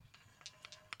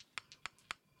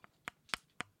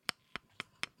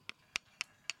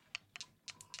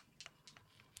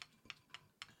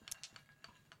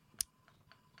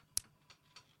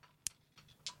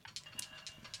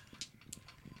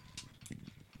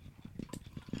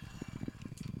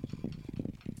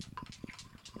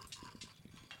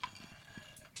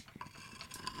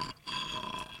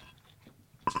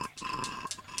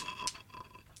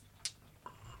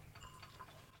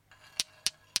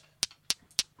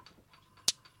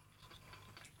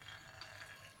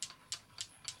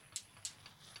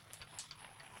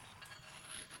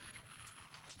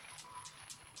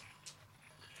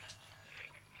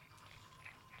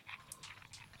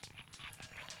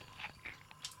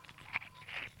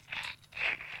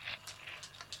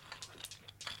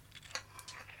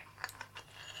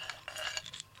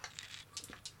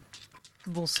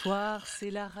Bonsoir, c'est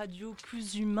la radio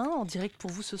Plus Humain en direct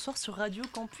pour vous ce soir sur Radio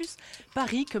Campus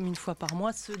Paris, comme une fois par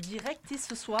mois ce direct. Et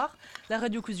ce soir, la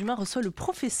radio Plus Humain reçoit le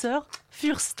professeur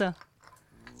Fürst.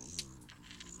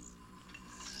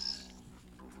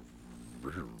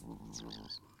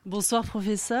 Bonsoir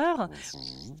professeur.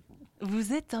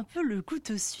 Vous êtes un peu le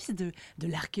couteau suisse de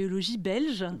l'archéologie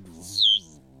belge.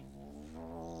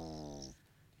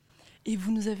 Et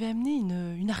vous nous avez amené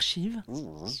une archive.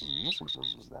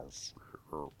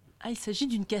 Ah, il s'agit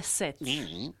d'une cassette.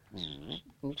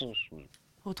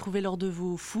 Retrouvée lors de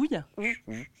vos fouilles.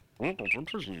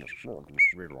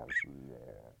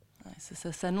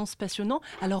 Ça s'annonce passionnant.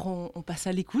 Alors on passe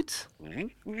à l'écoute.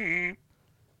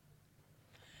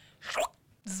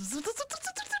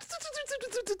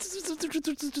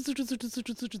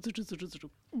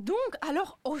 Donc,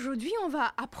 alors aujourd'hui, on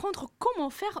va apprendre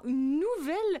comment faire une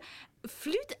nouvelle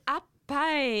flûte à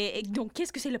paille. Et donc,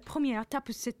 qu'est-ce que c'est la première étape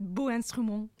de ce beau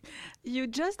instrument? You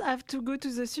just have to go to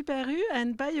the Super U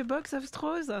and buy a box of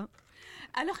straws.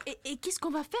 Alors, et qu'est-ce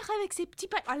qu'on va faire avec ces petits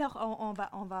pailles? Alors, on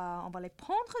va les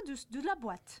prendre de la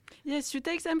boîte. Yes, you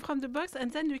take them from the box and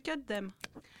then you cut them.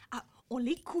 Ah, on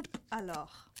les coupe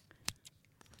alors.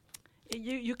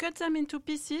 You cut them into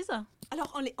pieces.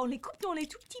 Alors, on les coupe dans les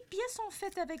tout petits pièces en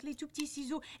fait avec les tout petits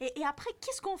ciseaux. Et après,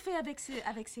 qu'est-ce qu'on fait avec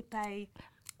ces pailles?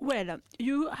 Well,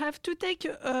 you have to take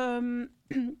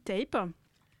tape,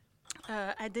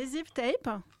 adhesive tape.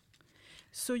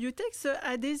 So you take the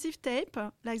adhesive tape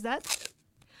like that.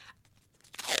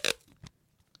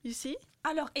 You see?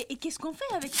 Alors, et qu'est-ce qu'on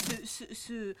fait avec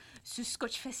ce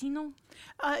scotch fascinant?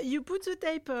 You put the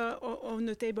tape on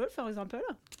a table, for example.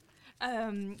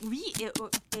 Oui, c'est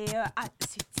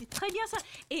très bien ça.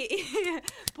 Et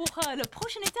pour la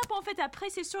prochaine étape, en fait,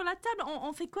 après, c'est sur la table.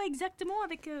 On fait quoi exactement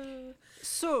avec...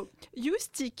 So, you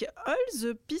stick all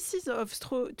the pieces of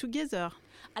straw together.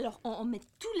 Alors, on met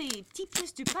tous les petits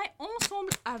pièces du paille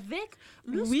ensemble avec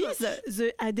le With scotch.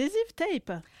 the adhesive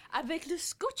tape. Avec le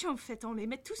scotch, en fait, on les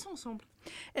met tous ensemble.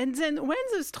 And then when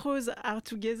the straws are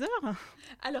together,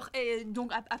 alors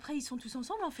donc après ils sont tous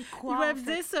ensemble, on fait quoi? you have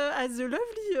this as the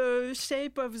lovely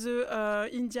shape of the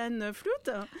Indian flute.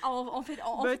 En fait,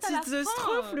 But à la it's the fin,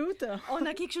 straw flute. On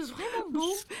a quelque chose vraiment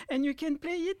beau And you can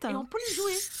play it. et on peut le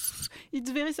jouer.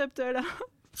 It's very subtle.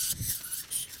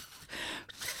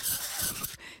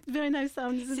 Very nice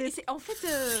sound, isn't it? En fait,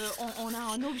 on a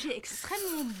un objet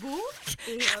extrêmement beau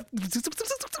et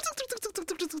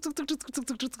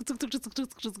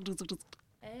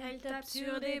Elle tape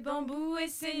sur des bambous et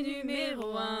c'est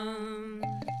numéro 1.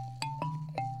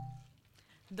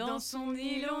 Dans son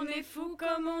île, on est fou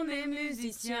comme on est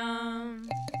musicien.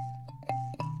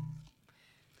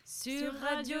 Sur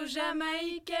Radio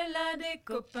Jamaïque, elle a des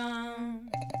copains.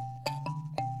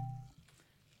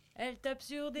 Elle tape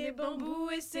sur des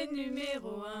bambous et c'est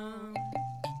numéro 1.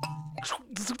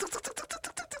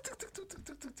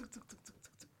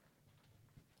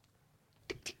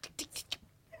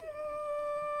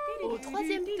 Au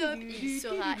troisième top, il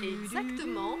sera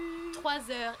exactement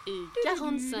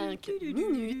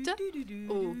 3h45.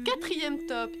 Au quatrième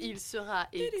top, il sera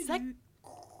exact...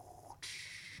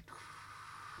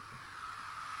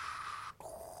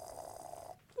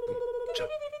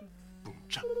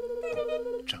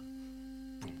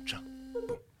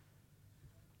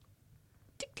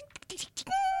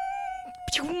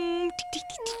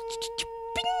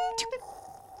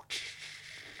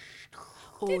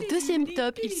 Au deuxième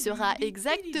top, il sera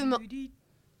exactement...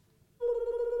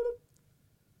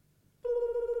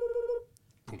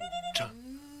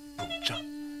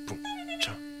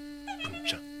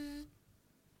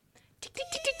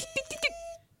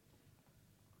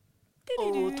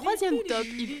 Au troisième top,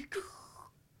 il...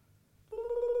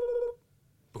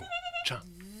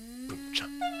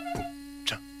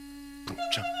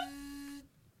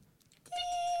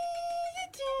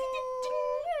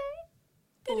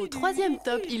 Au troisième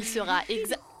top, il sera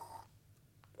exact...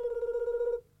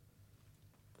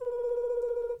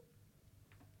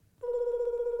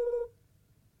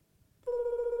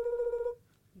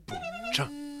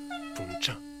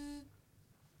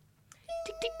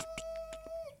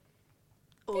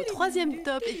 Au troisième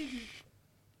top...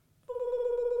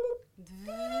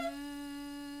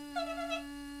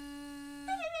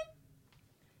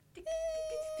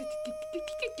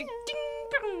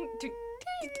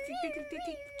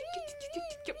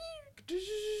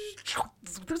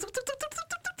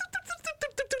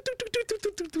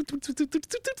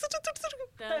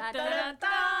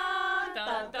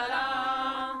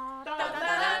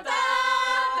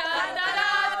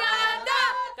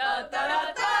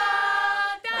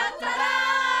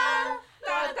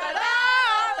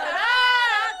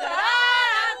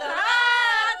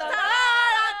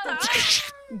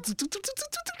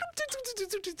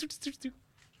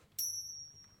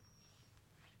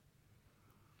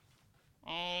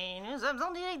 Nous sommes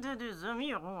en direct de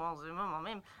Saumur en ce moment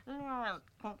même.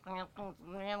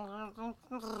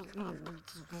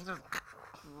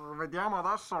 Vediamo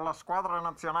adesso la squadra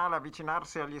nazionale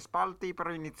avvicinarsi agli spalti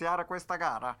per iniziare questa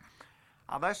gara.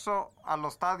 Adesso allo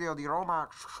stadio di Roma.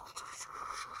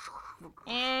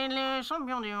 Et le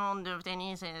champion du monde de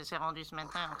tennis s'est rendu ce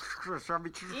matin.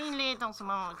 Il est en ce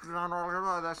moment.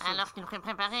 Alors qu'il serait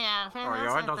préparé à faire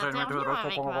cette interview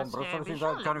avec Monsieur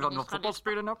Bichon, le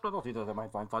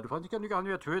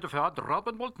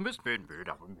ministre des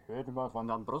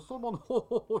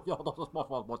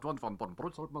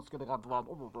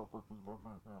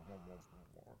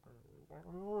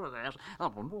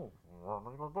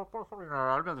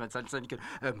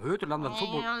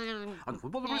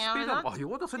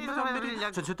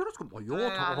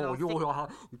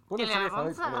Il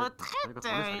avance sa retraite,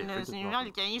 une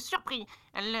signal qui a surpris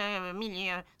le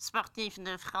milieu sportif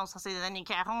de France en ces années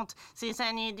 40. Ces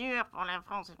années dures pour la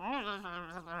France.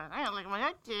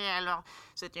 Et alors,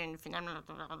 c'était une finale.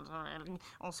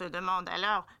 On se demande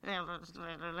alors,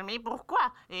 mais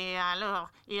pourquoi? Et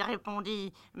alors, il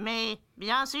répondit, mais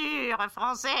bien sûr,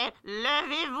 Français,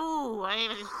 levez-vous.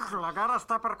 La gara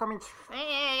sta per cominciare.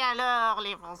 Et alors,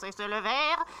 les Français se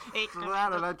levèrent et...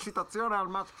 L'eccitazione al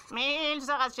massimo. Mais il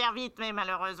se rassure vite, mais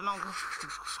malheureusement.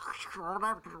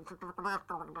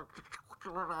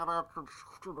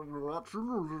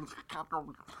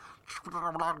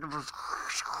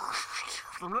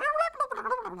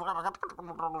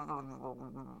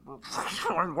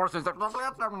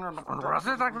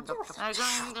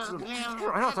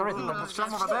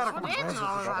 Possiamo vedere come...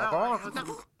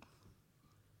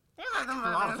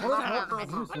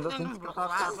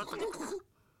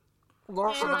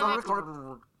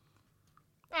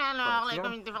 Alors, les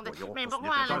communautés françaises. Mais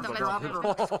pourquoi l'international?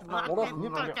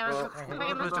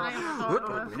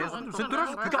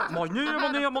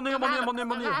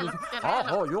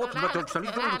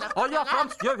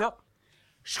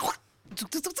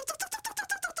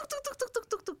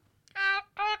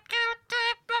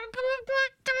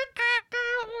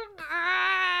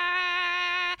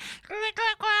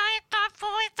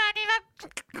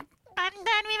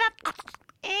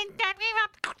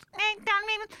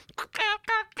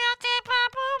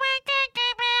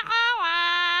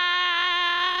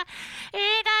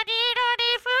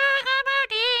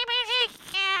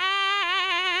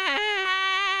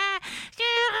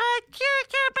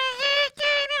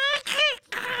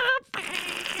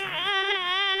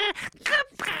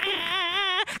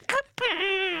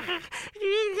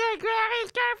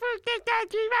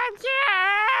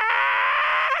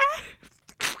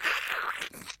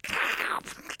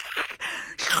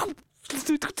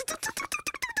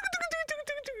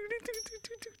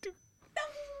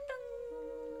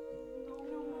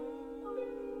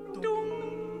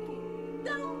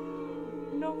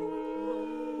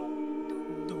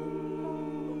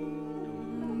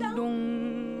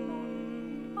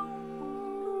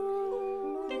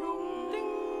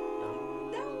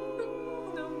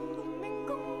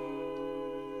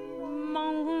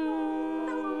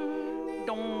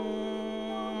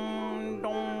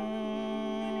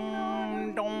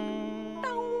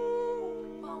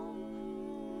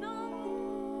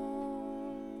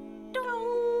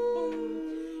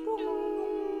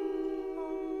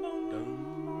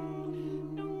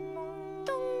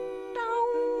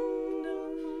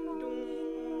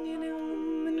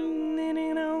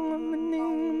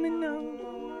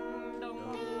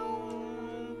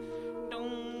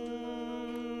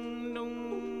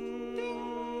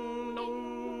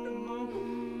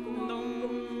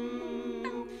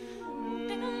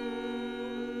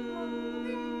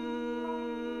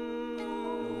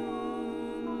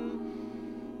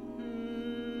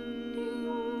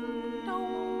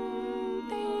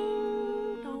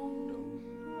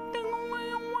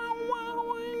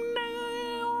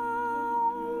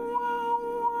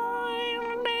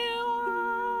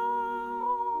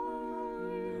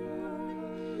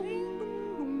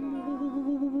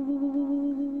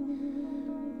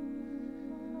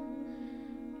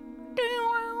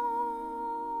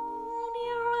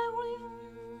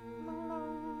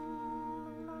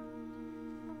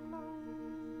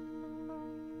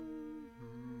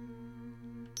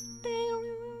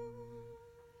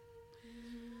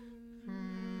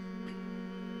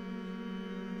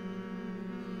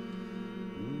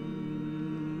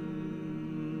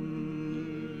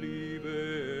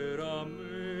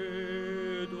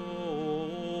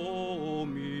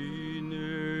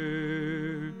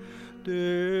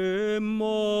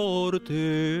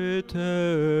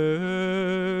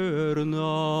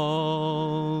 eterna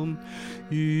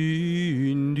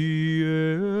in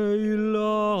die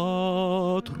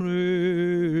latre.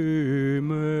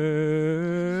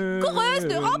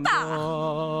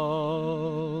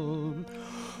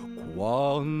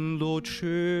 Quando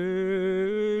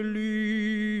cieli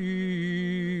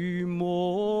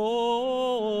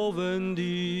moven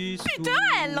di sunt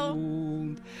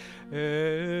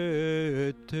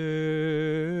e terra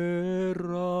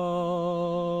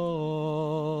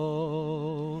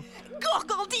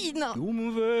Gorgandine.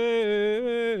 dum veneris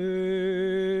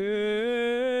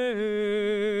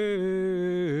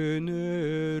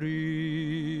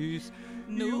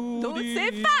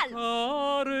Nudocéphale.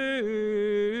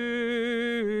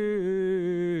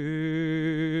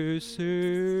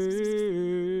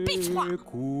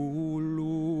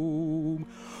 Seculum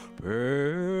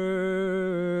perinie.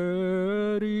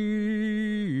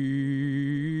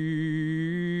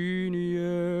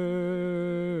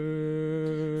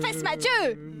 Fesse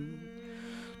Mathieu.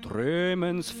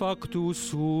 Tremens factus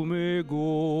sum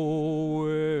ego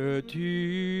et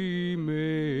timeo,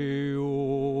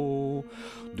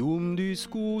 dum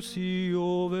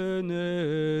discussio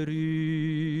venerit,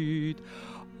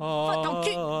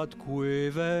 atque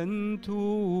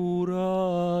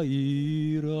ventura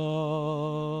ira.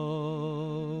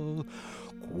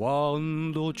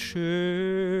 Quando cieli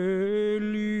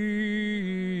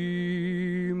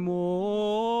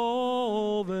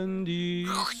moven di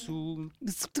sunt.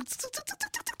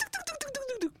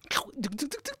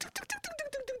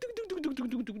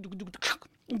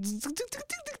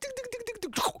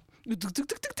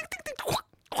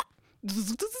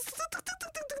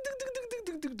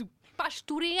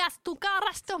 Pasturias tu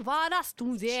caras tavaras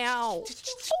tu zéu.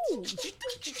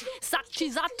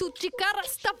 Sachiza tu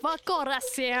chicaras tava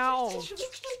coração.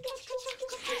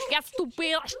 Gas tu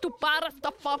pelas tu paras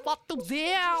tava tu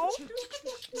zéu.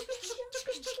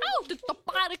 Au tu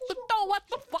topare tu toa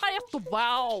tu faia tu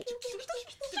val.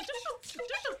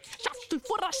 Já tu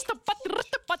foras tu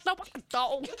patrata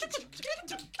patau.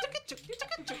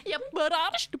 E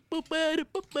parares tu papara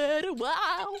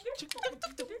uau.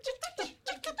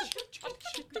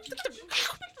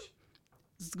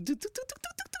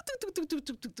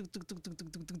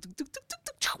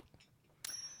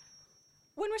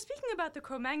 When we're speaking about the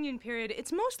Cro-Magnon period,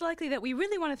 it's most likely that we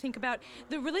really want to think about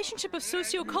the relationship of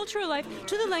socio-cultural life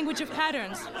to the language of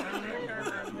patterns.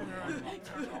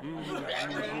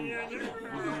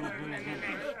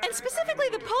 And specifically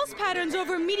the pulse patterns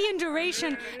over median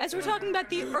duration, as we're talking about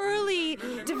the early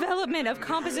development of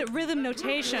composite rhythm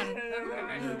notation.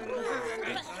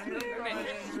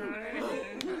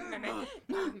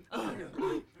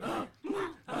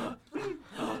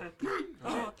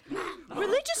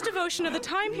 Religious devotion of the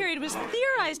time period was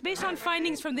theorized based on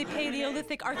findings from the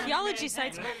Paleolithic archaeology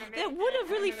sites that would have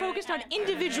really focused on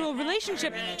individual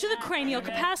relationship to the cranial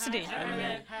capacity.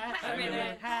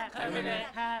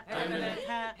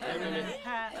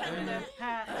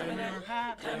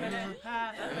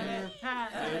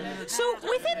 So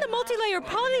within the multi-layer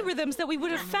polyrhythms that we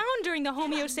would have found during the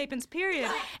Homo sapiens period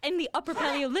in the Upper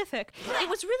Paleolithic, it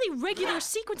was really regular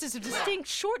sequences of distinct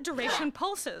short-duration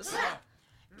pulses.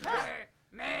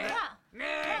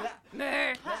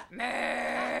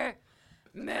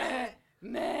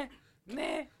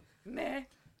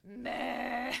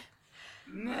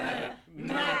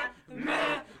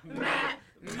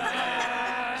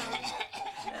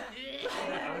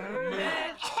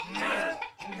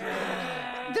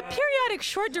 The periodic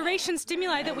short-duration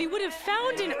stimuli that we would have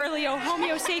found in early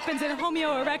Homo sapiens and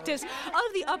Homo erectus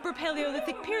of the Upper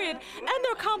Paleolithic period and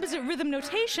their composite rhythm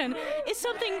notation is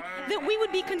something that we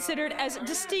would be considered as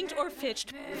distinct or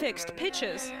fixed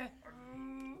pitches.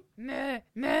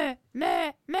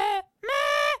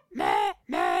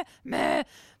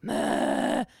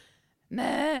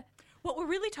 What we're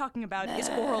really talking about is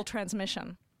oral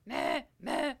transmission.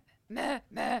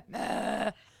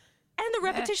 And the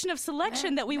repetition of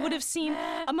selection that we would have seen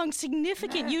among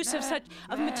significant use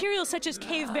of materials such as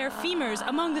cave bear femurs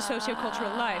among the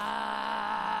sociocultural life.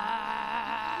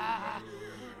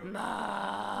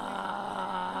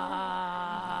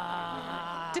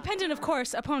 Dependent, of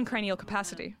course, upon cranial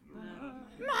capacity.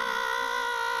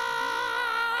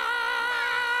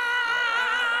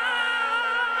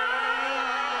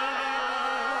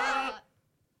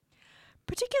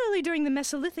 Particularly during the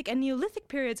Mesolithic and Neolithic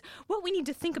periods, what we need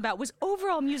to think about was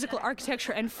overall musical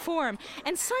architecture and form,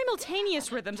 and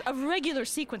simultaneous rhythms of regular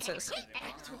sequences,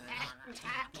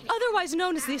 otherwise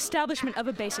known as the establishment of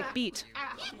a basic beat.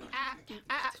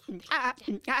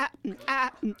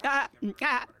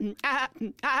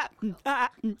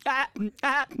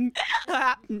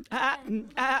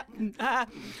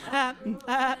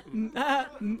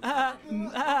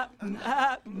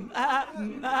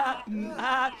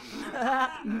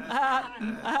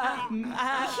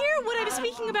 What I'm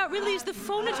speaking about really is the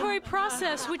phonatory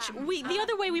process, which the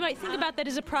other way we might think about that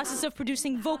is a process of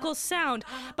producing vocal sound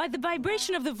by the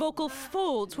vibration of the vocal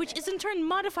folds, which is in turn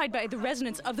modified by the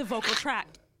resonance of the vocal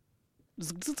tract.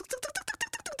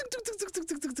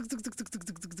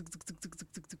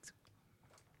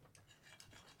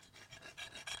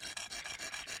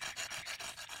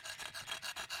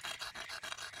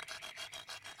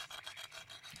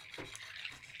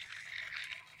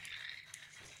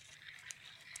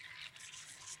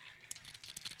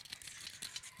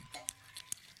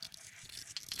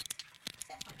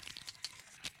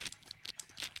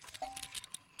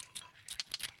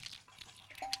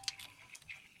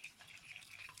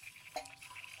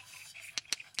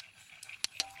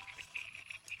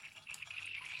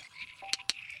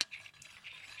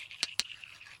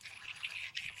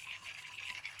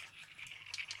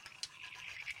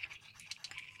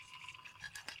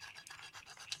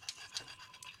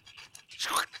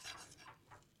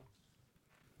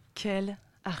 Quelle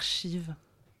archive!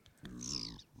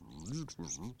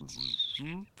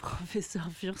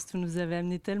 Professeur Fürst, vous nous avez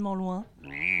amené tellement loin.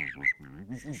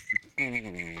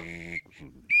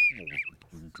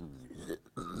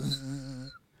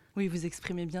 Oui, vous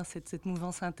exprimez bien cette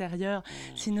mouvance intérieure.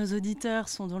 Si nos auditeurs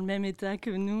sont dans le même état que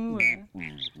nous...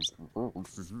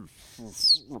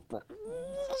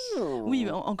 Oui,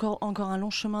 encore un long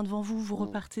chemin devant vous. Vous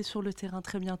repartez sur le terrain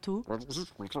très bientôt.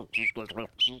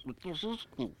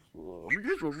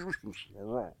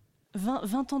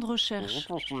 20 ans de recherche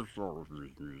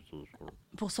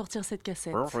pour sortir cette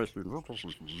cassette.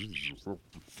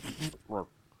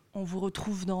 On vous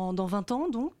retrouve dans 20 ans,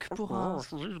 donc, pour...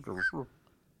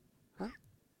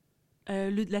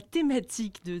 la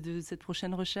thématique de cette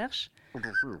prochaine recherche.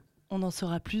 On en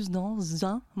saura plus dans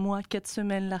 1 mois, 4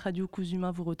 semaines. La radio Cousu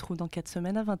Main vous retrouve dans 4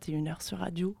 semaines à 21h sur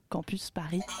Radio Campus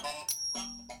Paris.